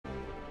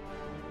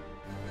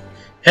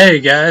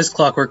Hey guys,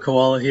 Clockwork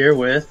Koala here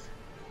with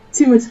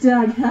Too Much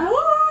Dog. How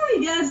are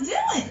you guys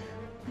doing?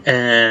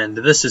 and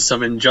this is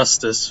some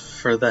Injustice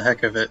for the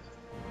heck of it.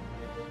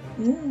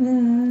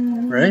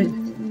 Right?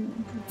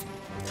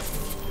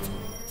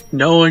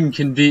 No one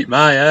can beat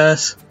my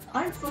ass.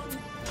 I'm fucking...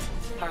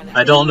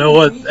 I don't know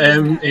what I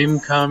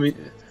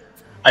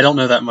don't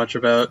know that much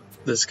about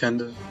this kind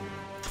of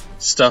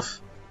stuff.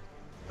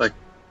 Like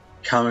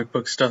comic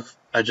book stuff.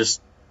 I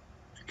just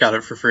got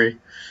it for free.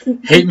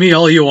 Hate me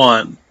all you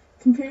want.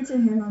 Compared to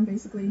him, I'm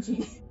basically a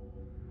genius.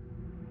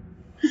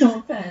 No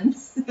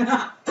offense.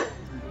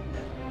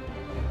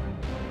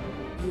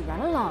 You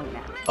run along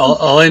now.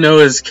 All I know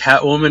is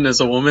Catwoman is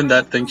a woman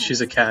that thinks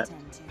she's a cat.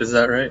 Is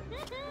that right?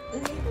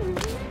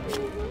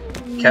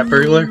 Cat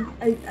burglar?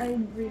 I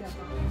read up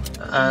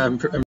on it.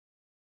 I'm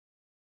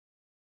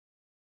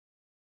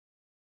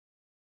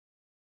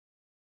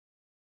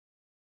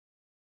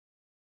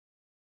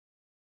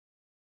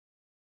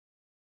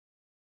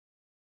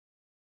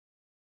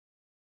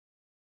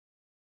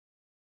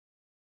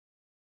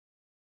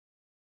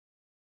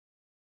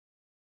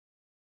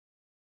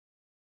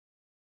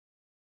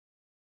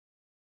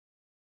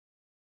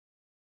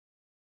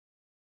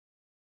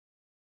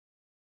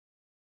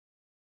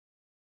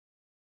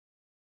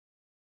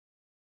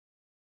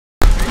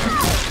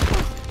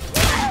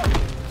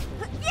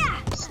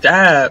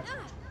Stab!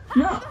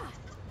 No.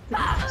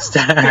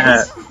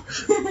 Stab!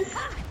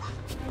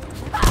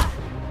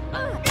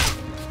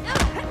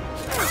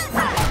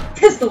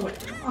 Pistol whip.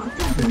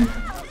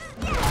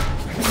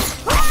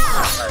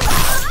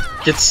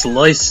 Get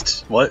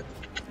sliced. What?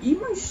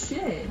 Eat my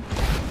shit.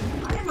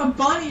 I am a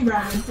bunny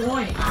rabbit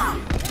boy.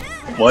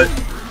 What?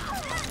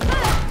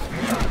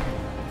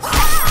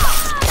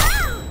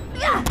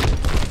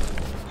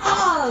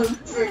 Oh,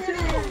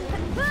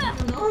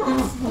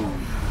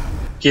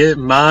 Get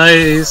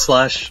my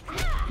slash.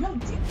 no,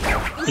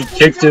 dude. He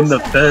kicked in the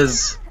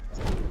fez.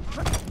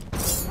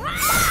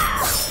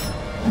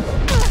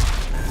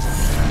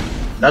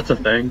 That's a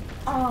thing.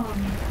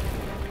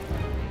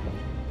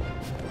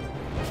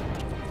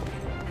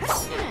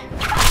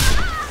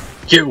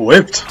 Get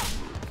whipped.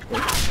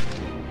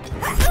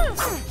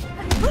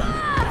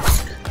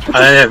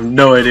 I have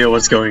no idea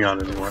what's going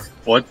on anymore.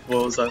 What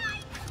was that?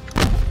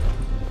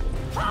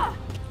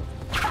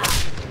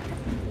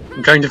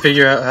 I'm trying to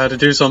figure out how to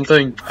do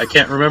something. I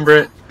can't remember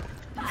it.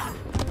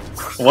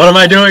 What am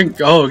I doing?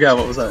 Oh god,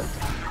 what was that?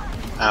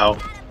 Ow.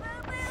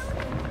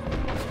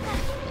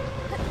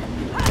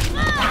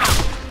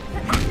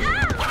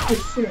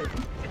 Oh, shit.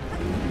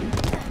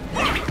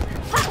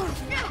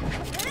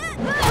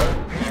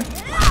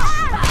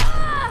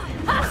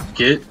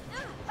 Get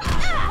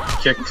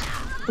kicked.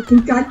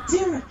 Fucking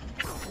goddamn it.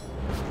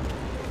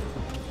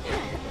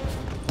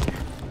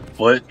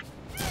 What?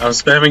 I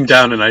was spamming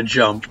down and I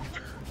jump.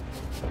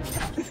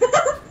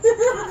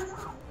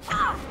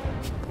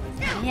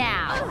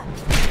 Meow.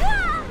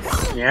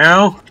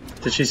 Meow?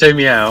 Did she say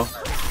meow?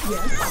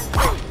 Yes.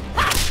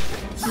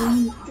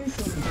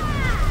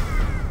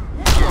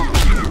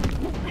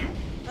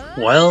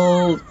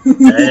 Well,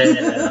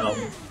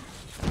 damn.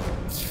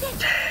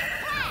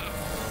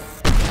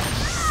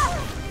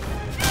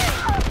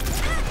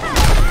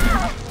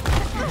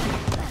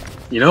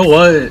 You know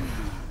what?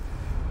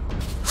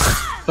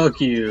 Fuck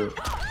you.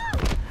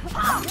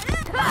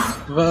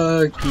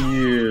 Fuck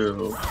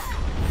you.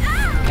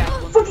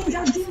 Fucking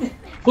goddamn it.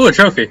 Ooh, a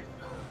trophy.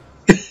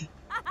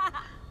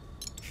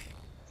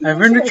 I've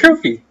earned a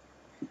trophy.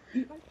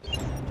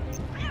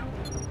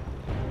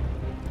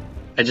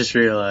 I just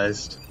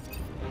realized.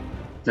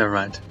 Never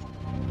mind.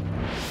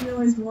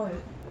 Realize what?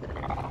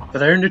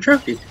 That I earned a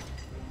trophy.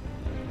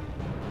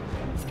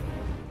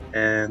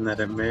 And that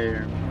it may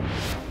or...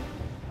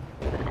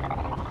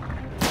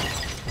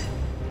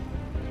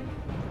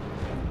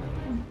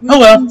 Oh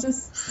well. We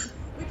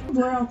can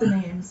blur out the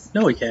names.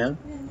 No, we can't.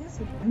 Yeah, yes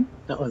we can.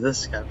 Not with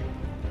this guy.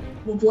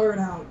 We'll blur it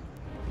out.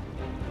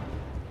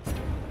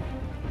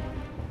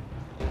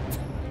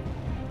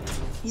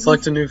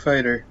 Select a new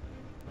fighter.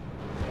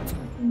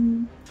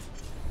 Mm.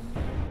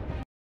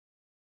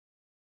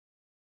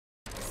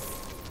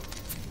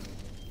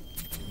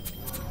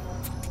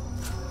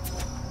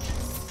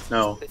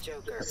 No,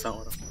 that's not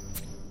what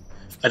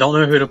I don't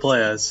know who to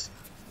play as.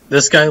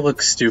 This guy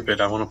looks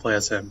stupid. I want to play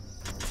as him.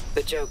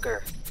 The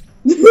Joker.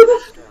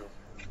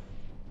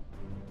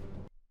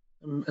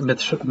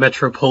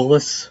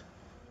 Metropolis.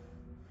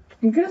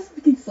 I'm gonna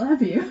fucking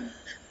slap you.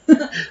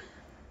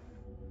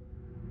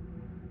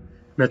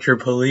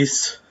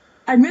 Metropolis.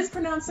 I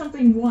mispronounced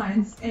something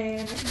once,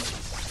 and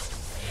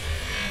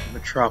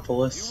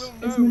Metropolis.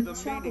 it's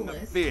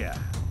Metropolis.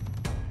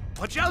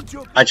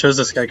 I chose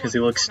this guy because he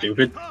looks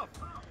stupid.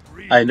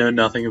 I know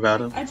nothing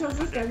about him. I chose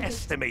this guy because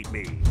Estimate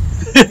me.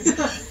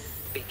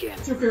 Begin.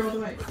 Joker all the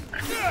way.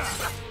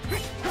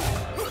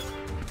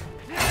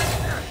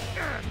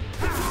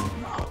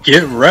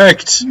 Get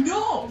wrecked!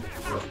 No!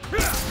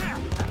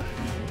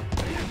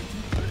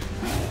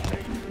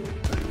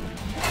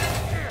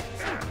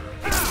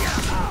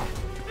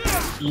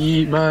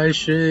 Eat my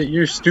shit,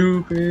 you're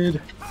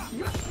stupid.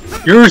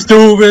 You're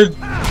stupid!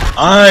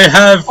 I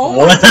have Oh my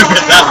whatever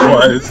God. that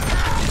was.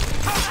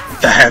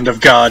 The hand of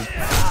God.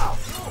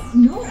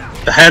 No.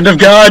 The hand of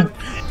God!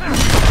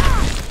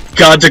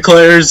 God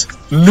declares,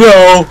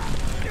 no!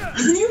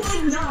 Can you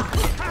like not?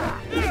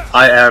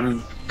 I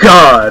am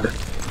God!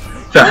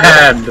 The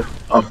hand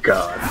of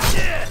God.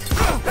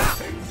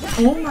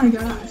 Oh my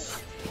gosh.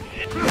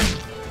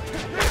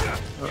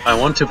 I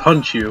want to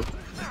punch you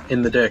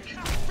in the dick.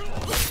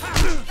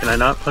 Can I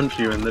not punch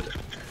you in the dick?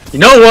 You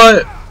know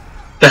what?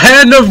 The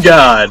hand of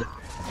God!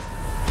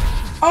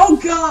 Oh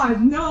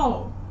God,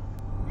 no.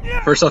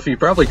 First off, you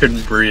probably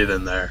couldn't breathe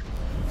in there.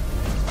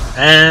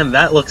 And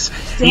that looks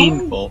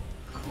painful.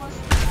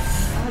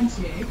 God,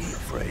 Jake.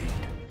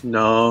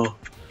 No.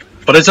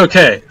 But it's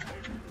okay.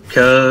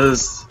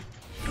 Cause...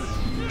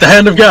 the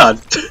hand of God!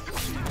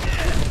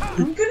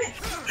 I'm gonna.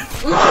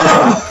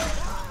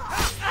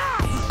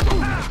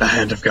 The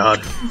hand of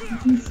God.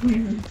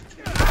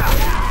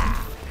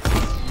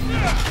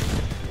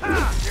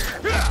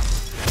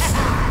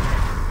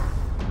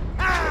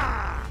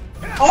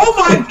 Oh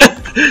my.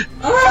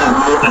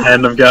 The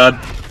hand of God.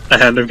 The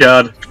hand of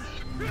God.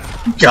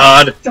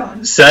 God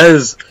Done.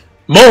 says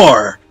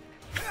more!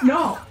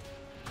 No.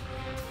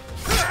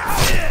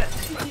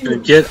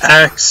 Get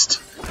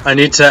axed. I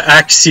need to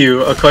axe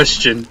you a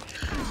question.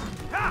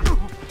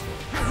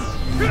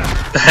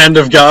 The hand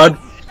of God.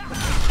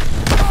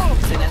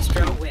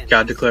 Sinestro wins.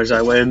 God declares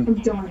I win. I'm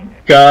done.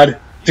 God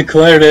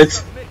declared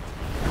it.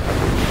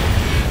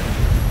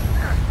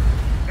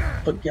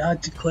 But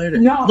God declared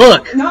it. No.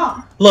 Look!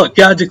 No. Look,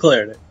 God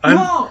declared it.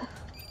 No.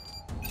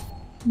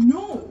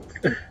 No.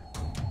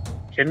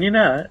 Can you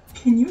not?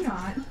 Can you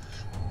not?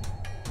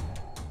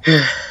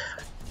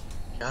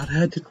 God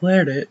had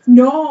declared it.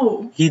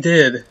 No. He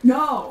did.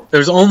 No.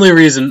 There's only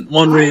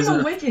one I'm reason.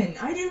 a Wiccan.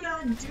 I do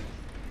not do.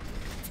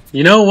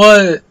 You know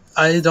what?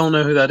 I don't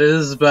know who that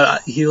is,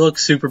 but he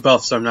looks super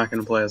buff, so I'm not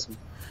going to play as him.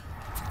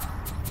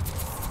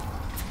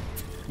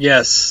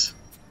 Yes.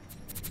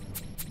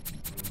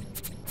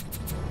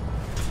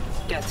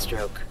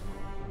 Deathstroke.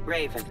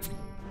 Raven.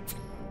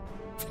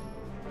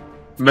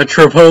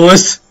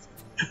 Metropolis.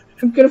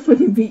 I'm gonna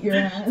fucking beat your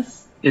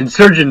ass.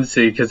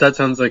 Insurgency, because that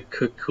sounds like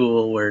a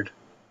cool word.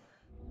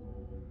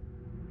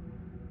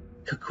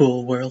 A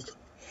cool world.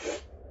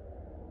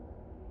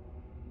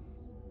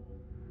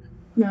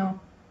 No.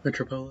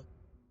 Metropolis.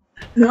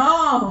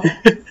 No.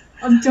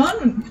 I'm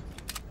done.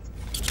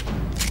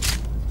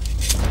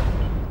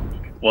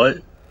 What?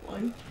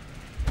 What?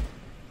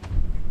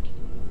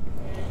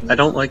 I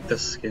don't like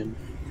this skin.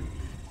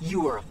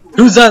 You are.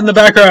 Who's that in the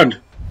background?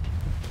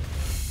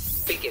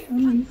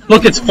 Begin.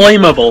 Look, it's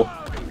flammable.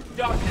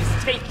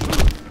 Darkness, take you.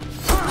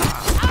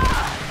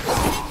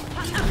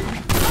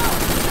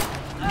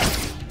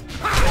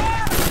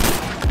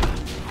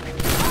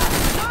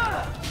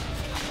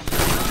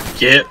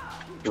 Get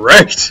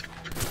wrecked.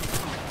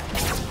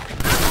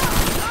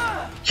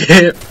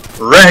 Get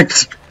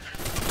wrecked.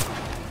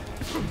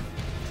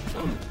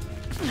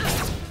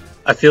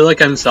 I feel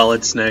like I'm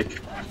Solid Snake.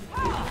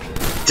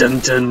 Dun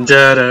dun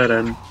da da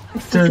dun.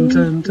 Dun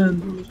dun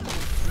dun.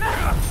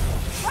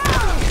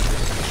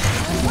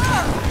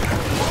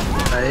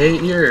 I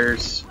hate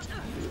yours.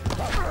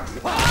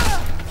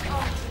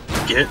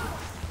 Get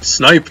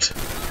sniped.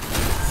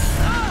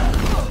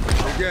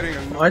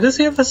 Why does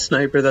he have a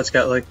sniper that's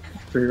got like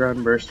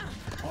 3-round burst?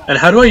 And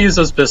how do I use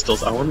those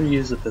pistols? I want to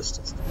use the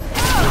pistols.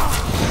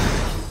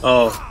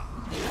 Oh,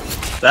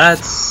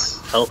 that's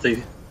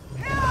healthy.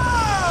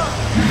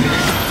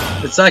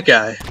 It's that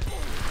guy.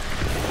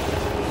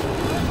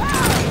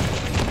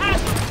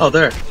 Oh,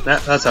 there.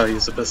 That's how I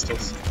use the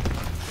pistols.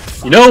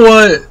 You know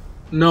what?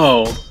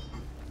 No.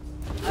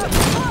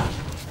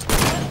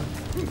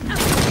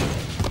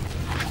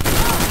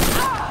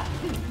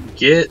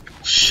 Get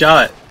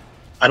shot.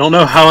 I don't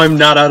know how I'm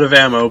not out of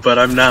ammo, but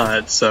I'm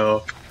not,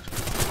 so...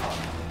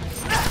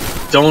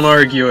 Don't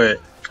argue it.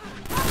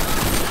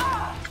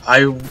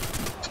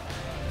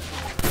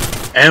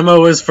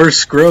 Ammo is for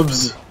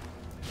scrubs.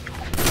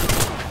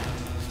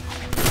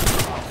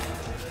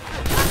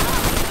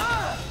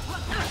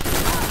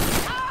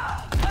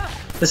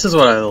 This is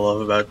what I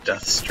love about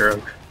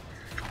Deathstroke.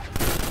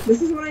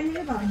 This is what I hate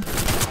about him.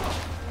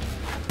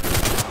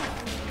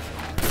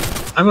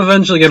 I'm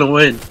eventually gonna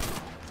win.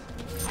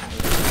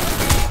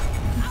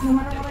 No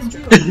matter what I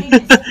do, I hate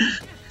it.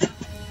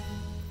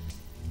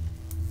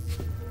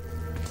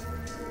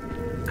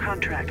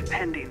 Contract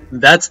pending.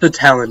 That's the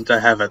talent I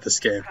have at this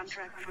game.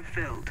 Contract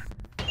fulfilled.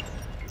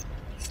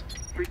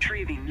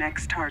 Retrieving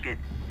next target.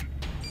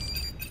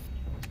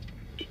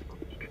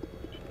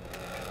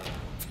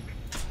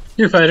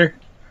 You're a fighter.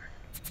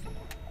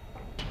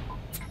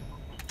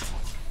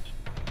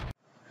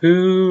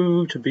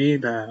 Who to be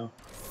now?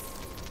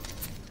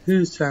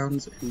 Who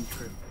sounds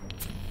intro?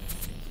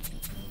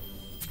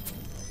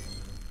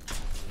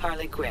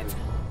 Harley Quinn.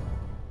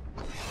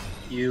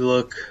 You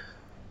look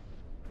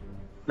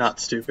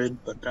not stupid,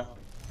 but no.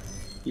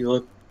 You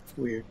look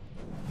weird.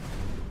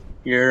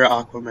 You're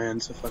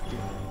Aquaman, so fuck you.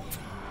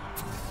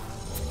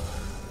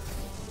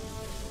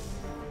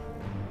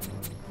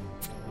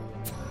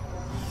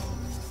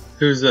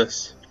 Who's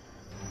this?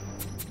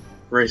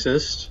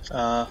 Racist.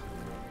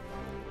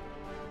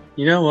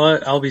 You know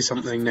what? I'll be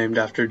something named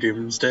after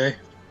Doomsday.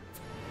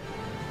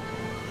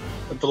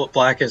 The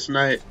Blackest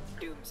Night.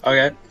 Doomsday.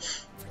 Okay.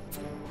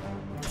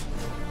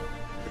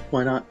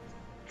 Why not?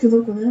 Good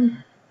luck with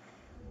him.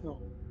 No.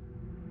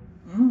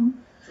 Oh,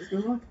 just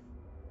good luck.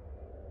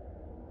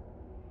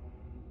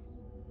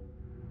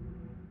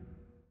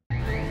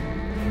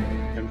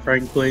 And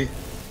frankly,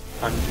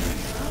 I'm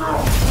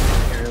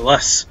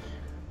careless.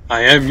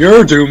 I am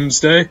your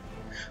Doomsday.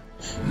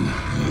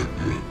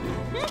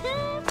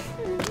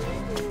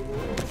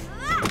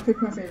 Pick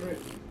my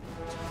favorite.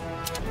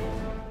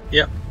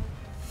 Yep.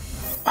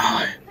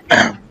 I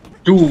am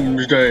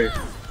Doomsday.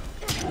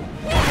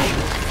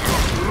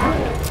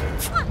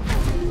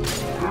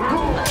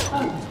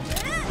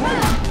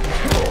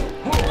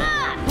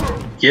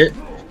 Get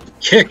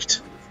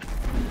kicked.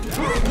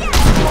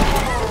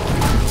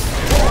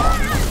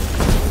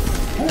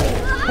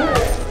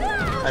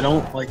 I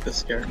don't like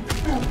this character.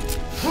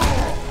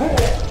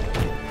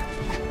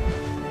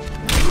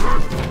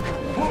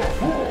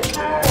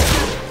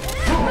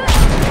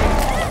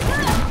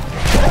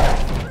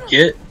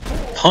 Get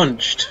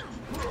punched.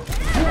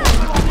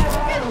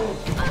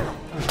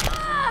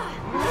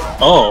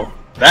 Oh,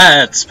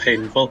 that's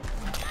painful.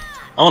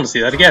 I want to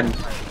see that again.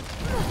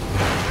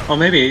 Oh,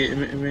 maybe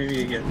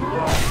again.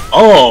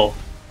 Oh!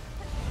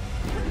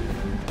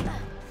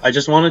 I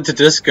just wanted to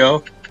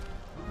disco.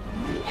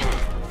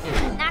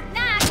 Knock,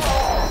 knock.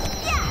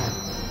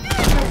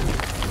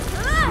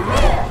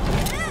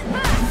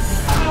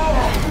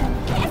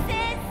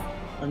 Kisses.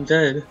 I'm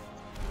dead.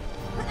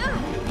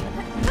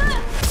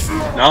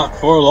 Not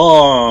for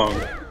long.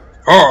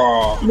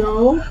 Ah!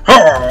 No.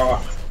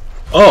 Ah!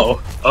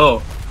 Oh,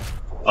 oh,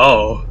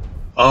 oh,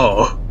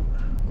 oh.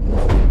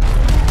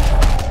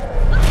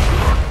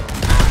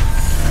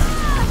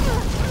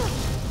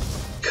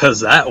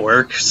 Cause that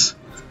works.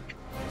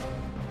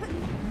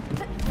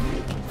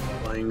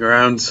 Playing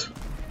grounds.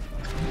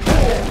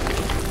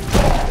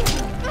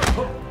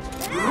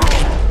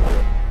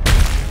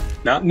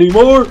 Not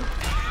anymore.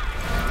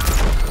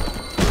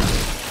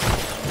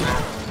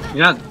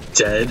 You're not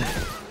dead.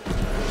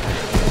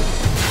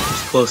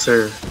 It's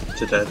closer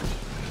to dead.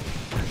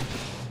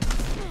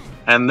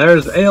 And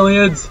there's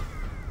aliens.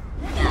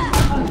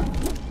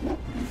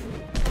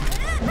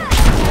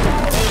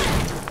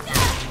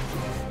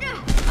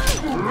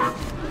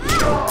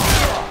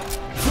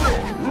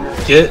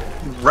 Get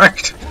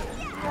wrecked,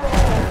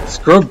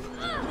 scrub.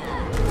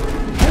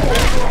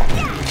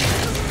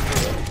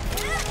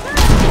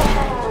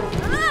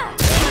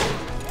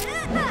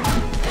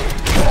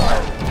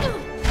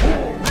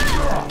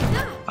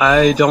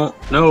 I don't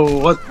know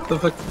what the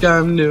fuck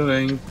I'm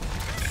doing,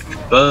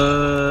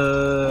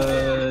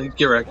 but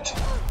get wrecked.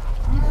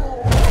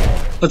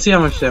 Let's see how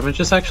much damage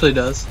this actually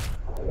does.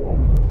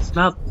 It's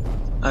not,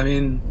 I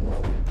mean,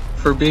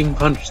 for being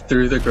punched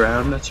through the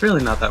ground, that's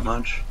really not that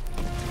much.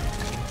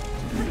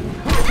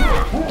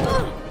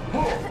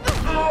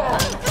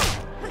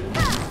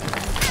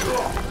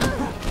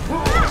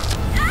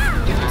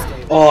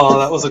 Oh,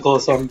 that was a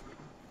close one.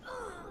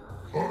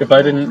 If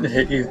I didn't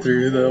hit you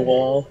through the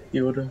wall,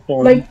 you would have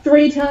won. Like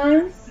 3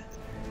 times?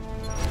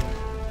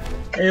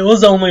 It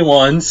was only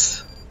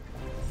once.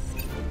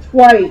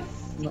 Twice.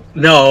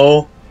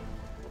 No.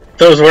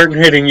 Those weren't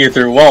hitting you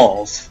through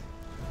walls.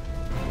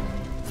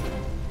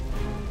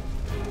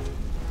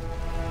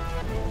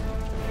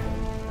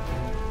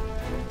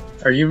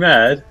 Are you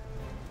mad?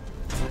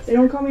 They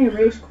don't call me a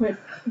rage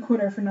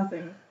quitter for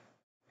nothing.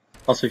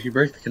 Also, if you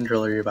break the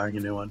controller, you're buying a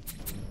new one.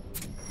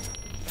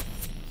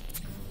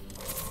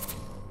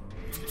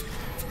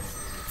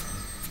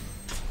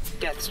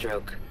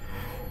 Deathstroke.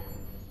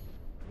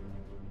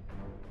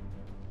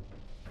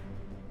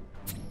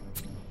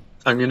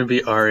 I'm gonna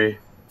be Ari.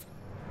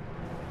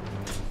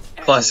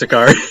 Classic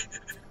Ari.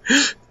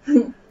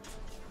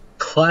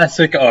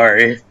 Classic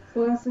Ari.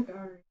 Classic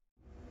Ari.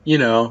 You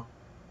know,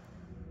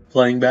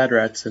 playing bad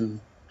rats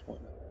and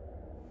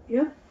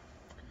Yep.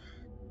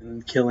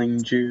 and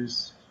killing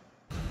Jews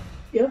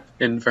Yep.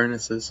 in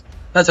furnaces.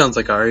 That sounds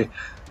like Ari.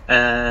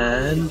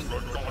 And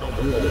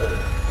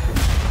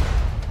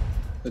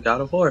the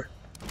God of War.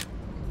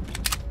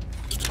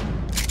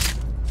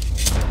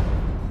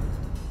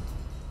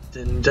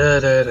 Dun, da,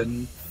 da,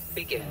 dun.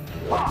 Begin.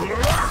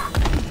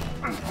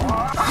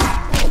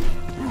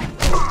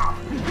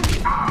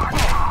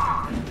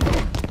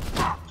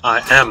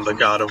 I am the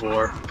God of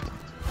War.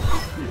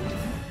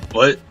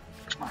 What?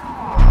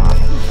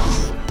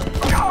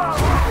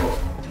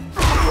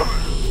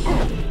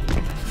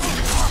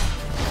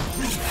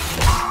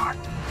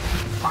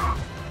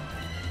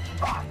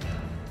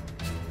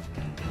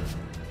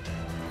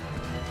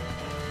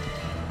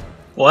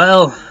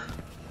 Well,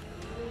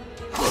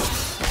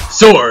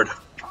 sword.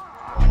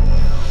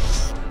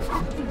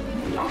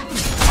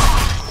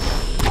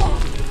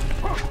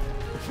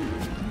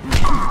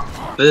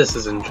 This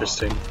is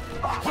interesting.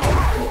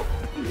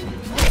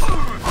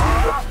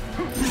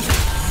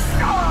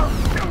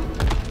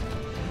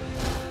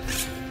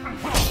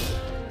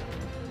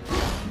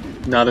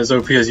 Not as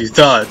OP as you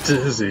thought,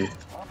 is he?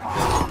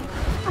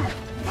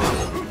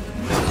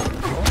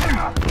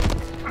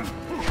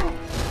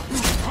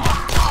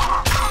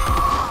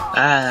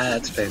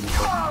 That's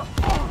painful.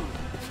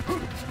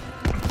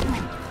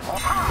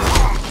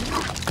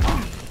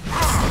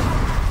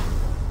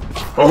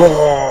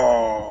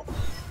 Oh!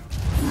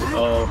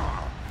 Oh.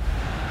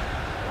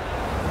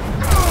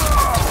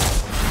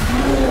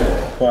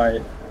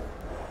 Quiet.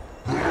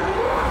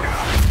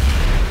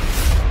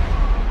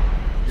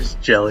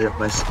 Just jelly of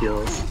my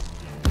skills.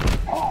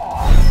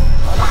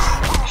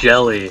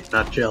 Jelly,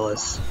 not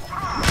jealous.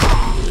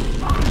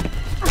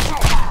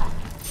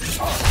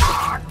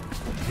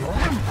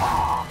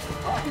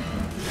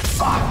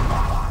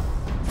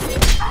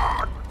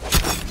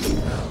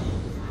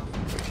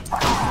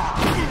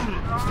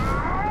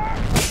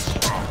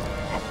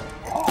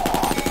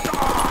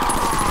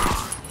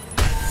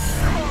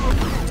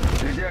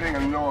 You're getting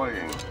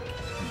annoying.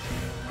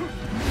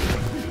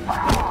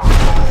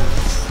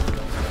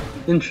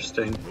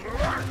 Interesting.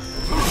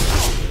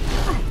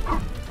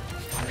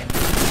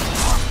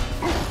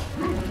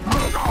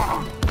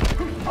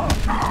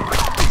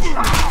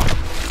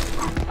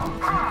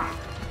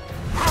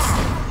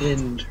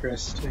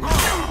 Interesting.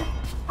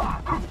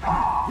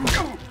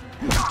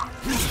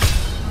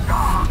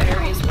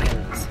 Ares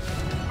wins.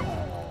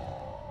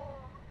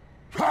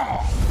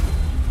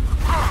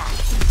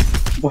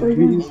 Why are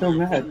you so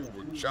mad?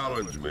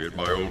 Challenge me at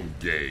my own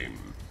game.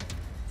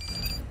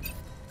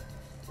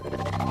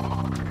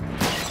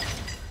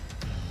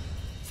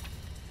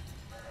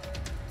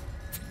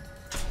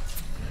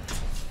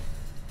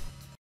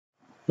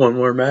 One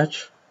more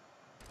match?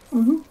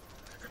 Mm-hmm.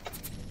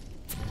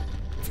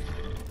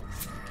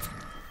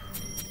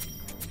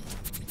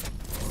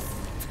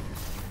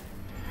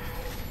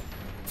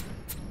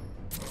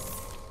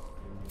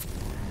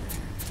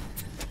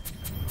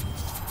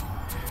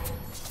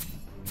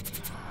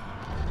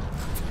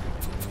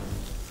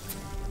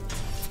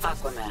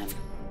 Aquaman.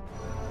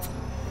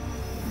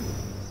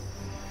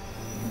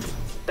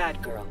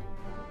 Batgirl.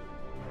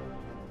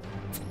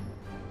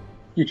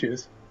 You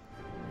choose.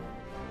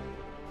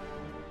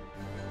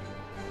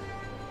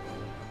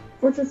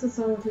 Fortress of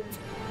Solitude.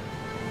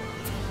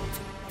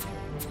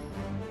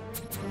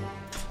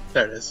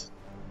 There it is.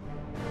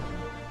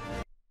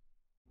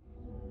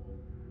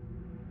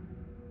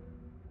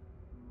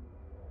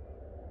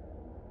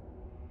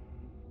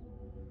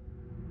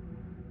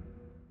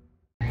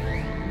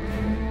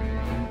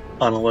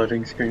 On a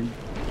loading screen.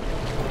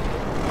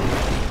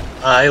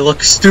 I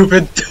look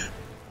stupid.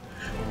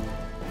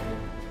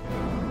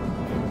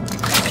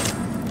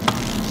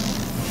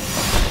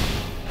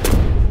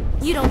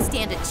 You don't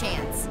stand a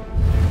chance.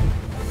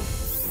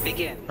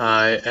 Begin.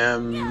 I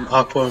am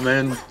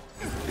Aquaman.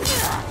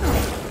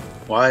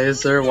 Why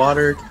is there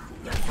water?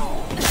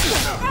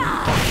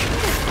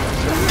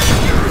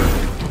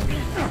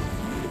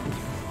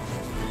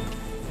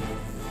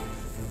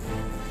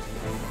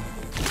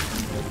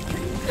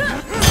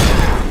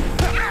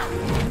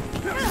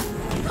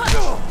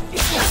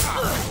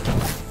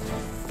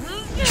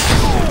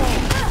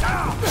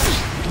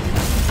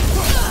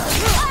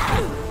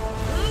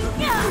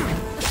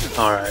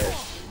 Alright.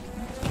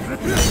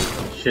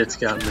 Shit's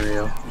gotten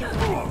real.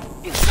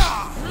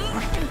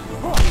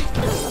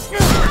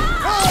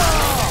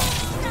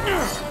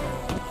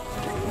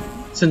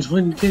 Since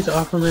when did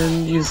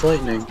Aquaman use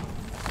lightning?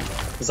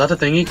 Is that a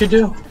thing he could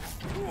do?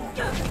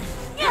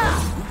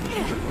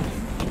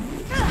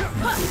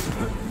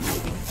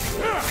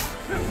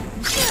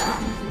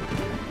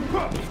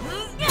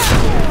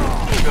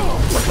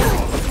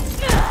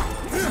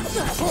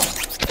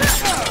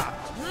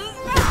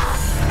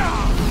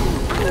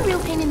 I'm a real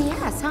pain in the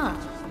ass, huh?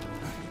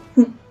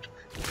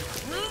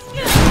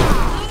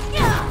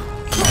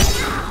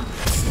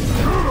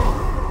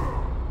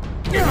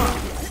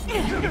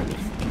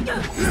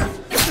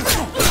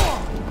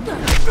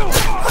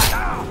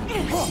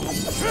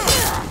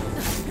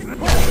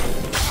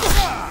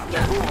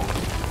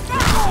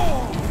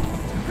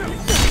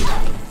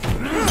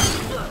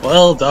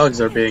 Well, dogs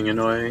are being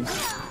annoying.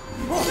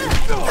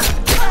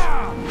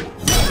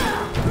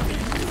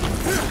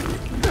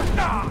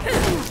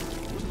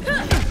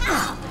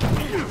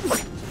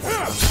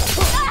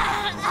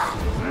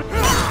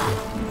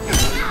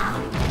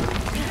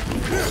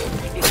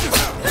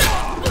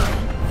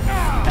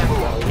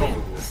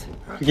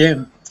 Good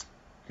game.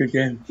 Good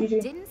game.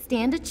 GG. Didn't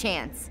stand a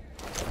chance.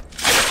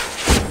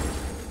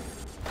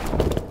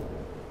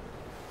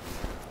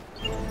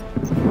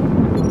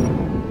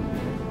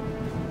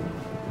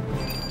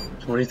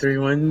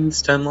 $23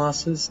 wins, 10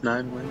 losses,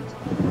 9 wins.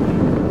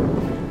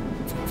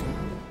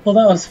 Well,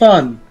 that was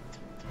fun.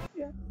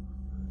 Yeah.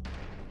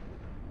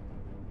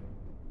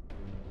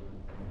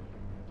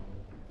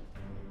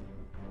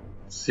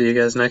 See you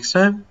guys next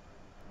time.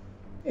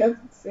 Yep.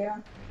 Yeah.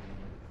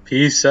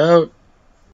 Peace out.